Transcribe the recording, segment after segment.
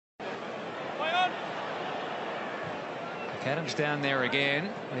McAdam's down there again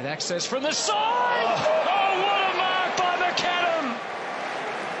with access from the side. Oh, what a mark by McAdam!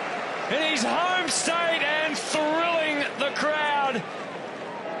 In his home state and thrilling the crowd.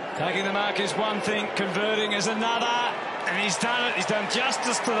 Taking the mark is one thing, converting is another. And he's done it. He's done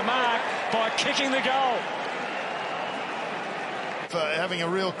justice to the mark by kicking the goal. For having a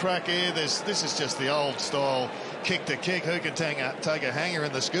real crack here, this is just the old style kick to kick. Who can take a hanger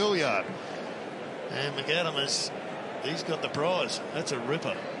in the schoolyard? And McAdam he's got the prize. That's a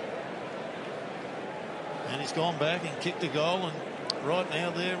ripper. And he's gone back and kicked a goal, and right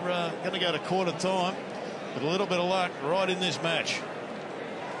now they're going to go to quarter time with a little bit of luck right in this match.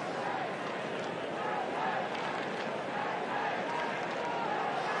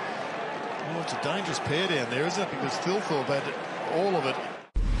 Oh, it's a dangerous pair down there, isn't it? Because Thilthorpe had all of it